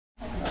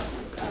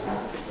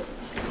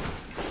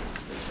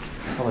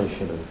probably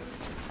should have.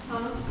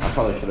 I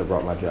probably should have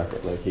brought my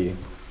jacket, low key.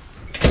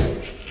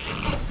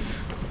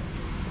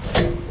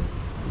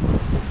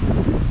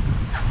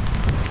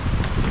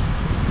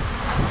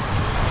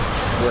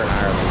 We're in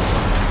Ireland.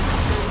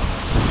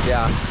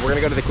 Yeah, we're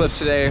gonna go to the cliffs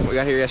today. We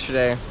got here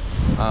yesterday.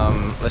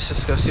 Let's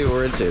just go see what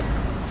we're into.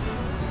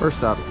 First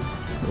stop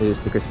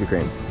is the Krispy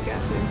Kreme.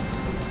 Got to.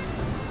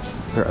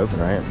 They're open,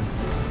 right?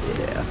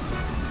 Yeah.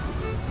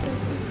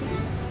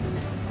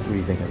 What are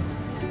you thinking?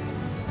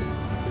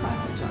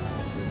 Classic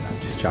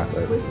chocolate. Just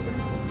chocolate.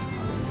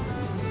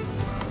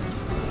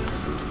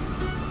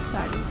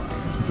 Bag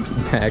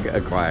acquired. Bag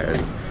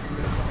acquired.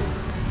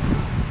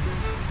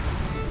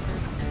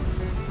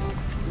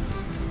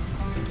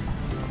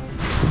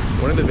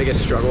 One of the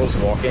biggest struggles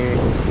walking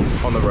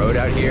on the road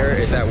out here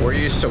is that we're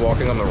used to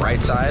walking on the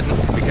right side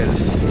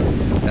because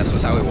that's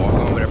what's how we walk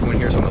on, but everyone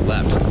here is on the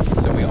left.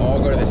 So we all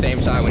go to the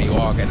same side when you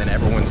walk, and then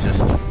everyone's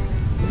just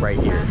right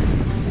here.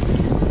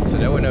 So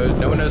no one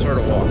knows where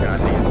to walk, and I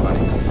think it's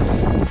funny.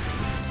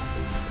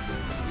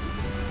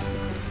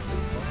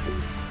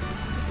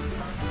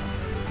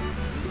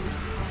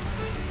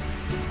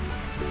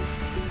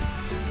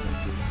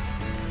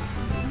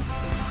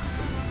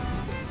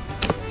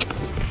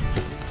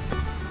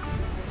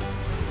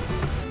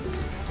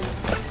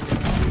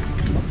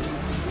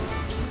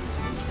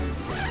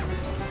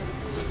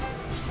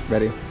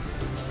 Ready?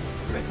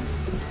 Ready.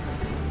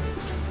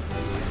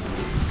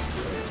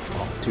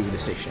 Off to the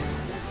station.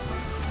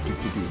 Do,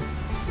 do, do.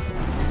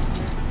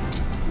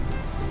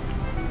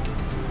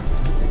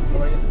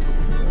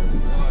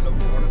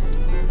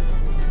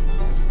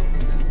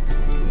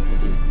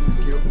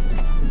 Cute.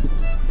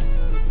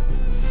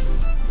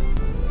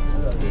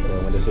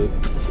 Window seat.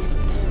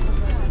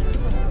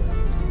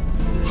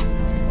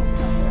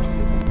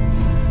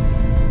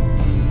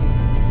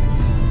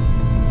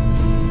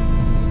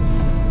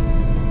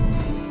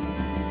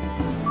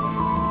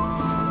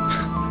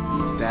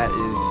 That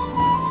is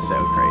so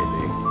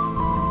crazy.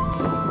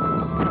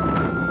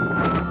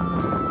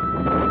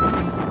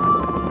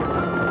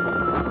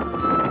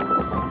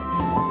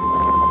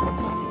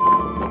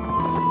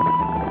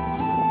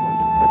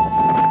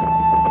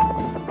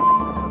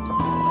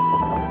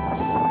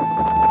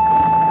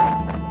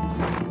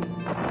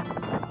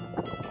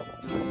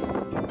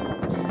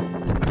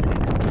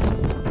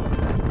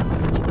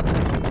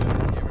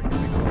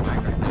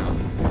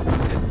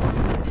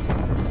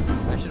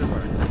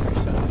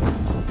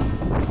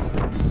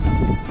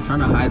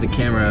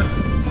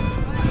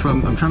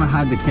 I'm trying to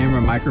hide the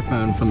camera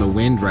microphone from the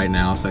wind right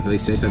now, so I can at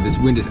least say so. This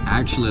wind is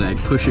actually like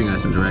pushing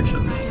us in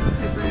directions.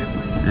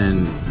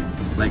 And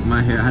like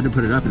my hair, I had to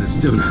put it up and it's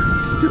still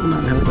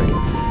not helping.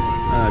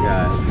 Oh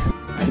god.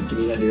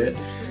 Can you not do it?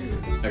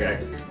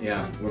 Okay,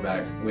 yeah, we're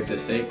back. With the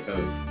sake of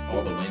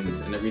all the winds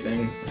and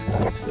everything,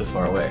 it's this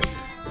far away.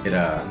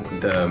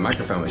 The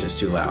microphone was just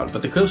too loud,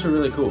 but the cliffs were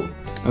really cool.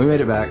 And we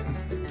made it back.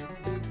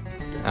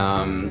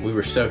 We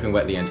were soaking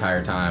wet the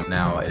entire time.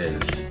 Now it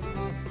is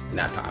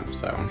nap time,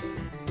 so.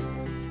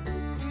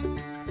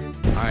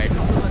 Alright,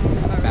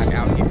 back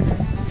out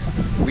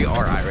here. We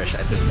are Irish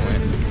at this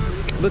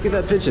point. Look at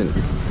that pigeon.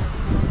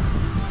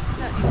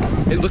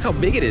 Hey, look how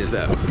big it is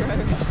though.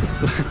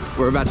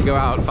 We're about to go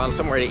out and find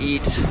somewhere to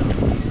eat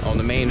on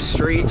the main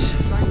street.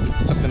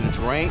 Something to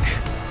drink.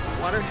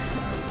 Water?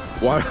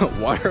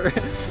 Water?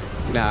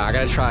 Nah, I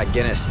gotta try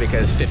Guinness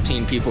because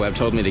 15 people have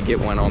told me to get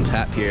one on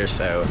tap here,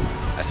 so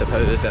I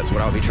suppose that's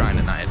what I'll be trying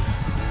tonight.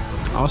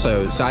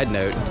 Also, side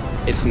note,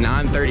 it's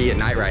 9:30 at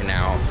night right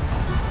now.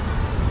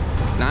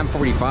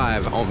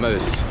 9:45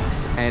 almost,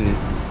 and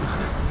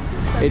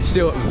it's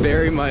still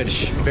very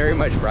much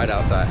bright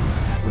outside.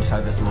 We just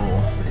had this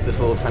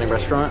little tiny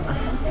restaurant.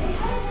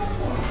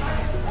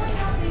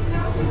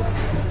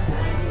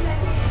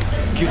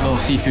 Cute little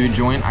seafood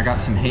joint. I got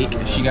some hake,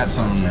 she got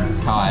some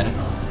cod.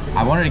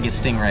 I wanted to get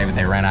stingray, but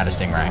they ran out of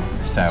stingray,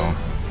 so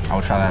I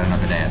will try that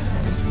another day, I suppose.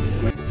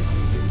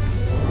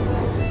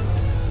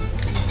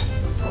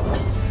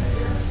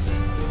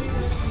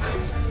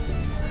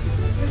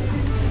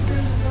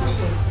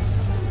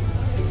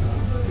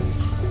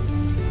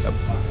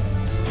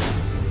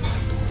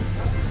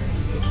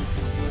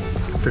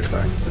 Fish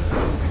fry.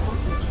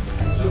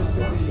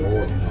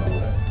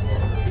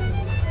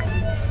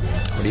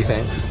 What do you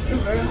think?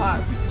 It's very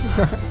hot.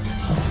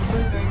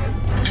 Very good.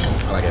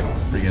 I like it.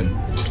 Pretty good.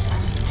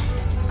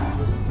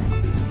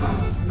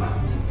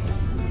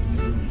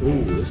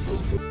 Ooh, this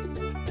feels good.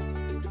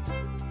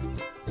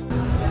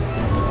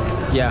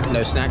 Yeah,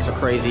 no, snacks are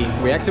crazy.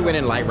 We actually went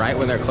in light right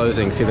when they're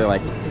closing, so they're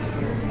like,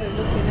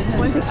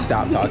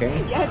 stop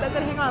talking. Yes, I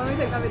said, hang on, let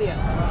me take my video.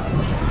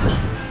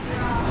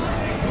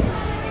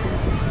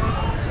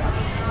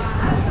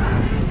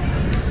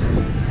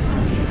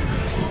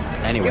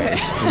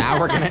 Anyways, now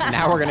we're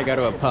gonna go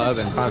to a pub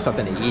and find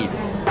something to eat.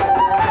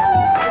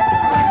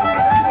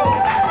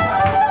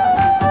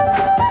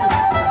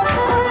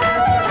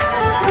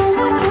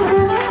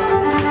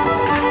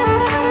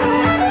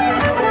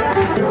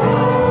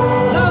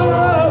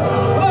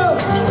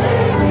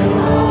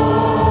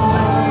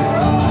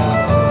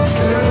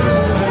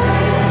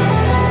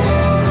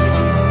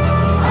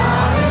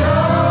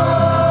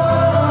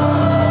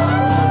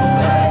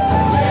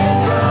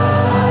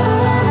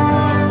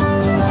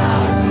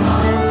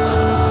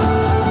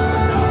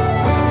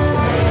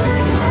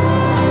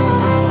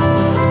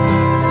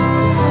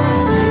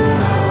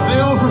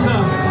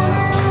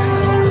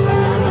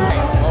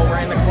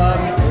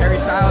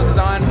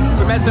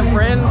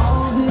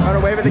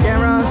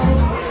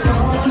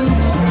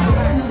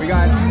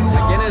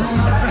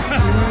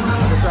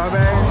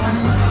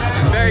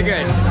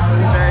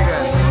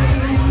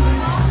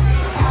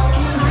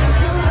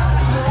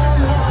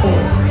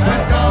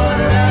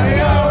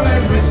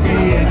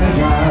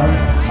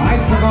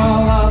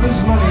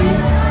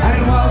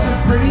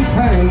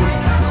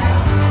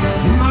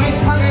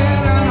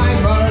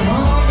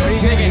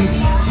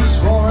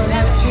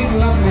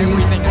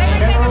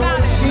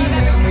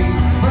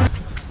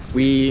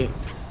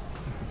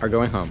 are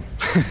going home.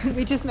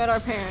 We just met our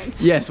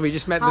parents. Yes, we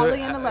just met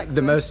Holly and Alexis.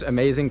 the most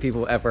amazing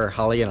people ever,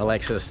 Holly and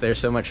Alexis. They're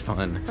so much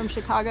fun. From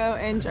Chicago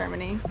and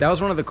Germany. That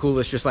was one of the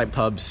coolest just like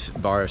pubs,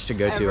 bars to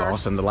go to. Ever.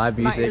 Awesome. The live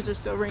music. My ears are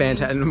still ringing.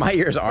 Fantastic. My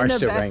ears are In the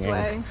still best ringing.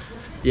 way.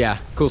 Yeah,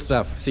 cool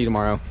stuff. See you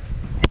tomorrow.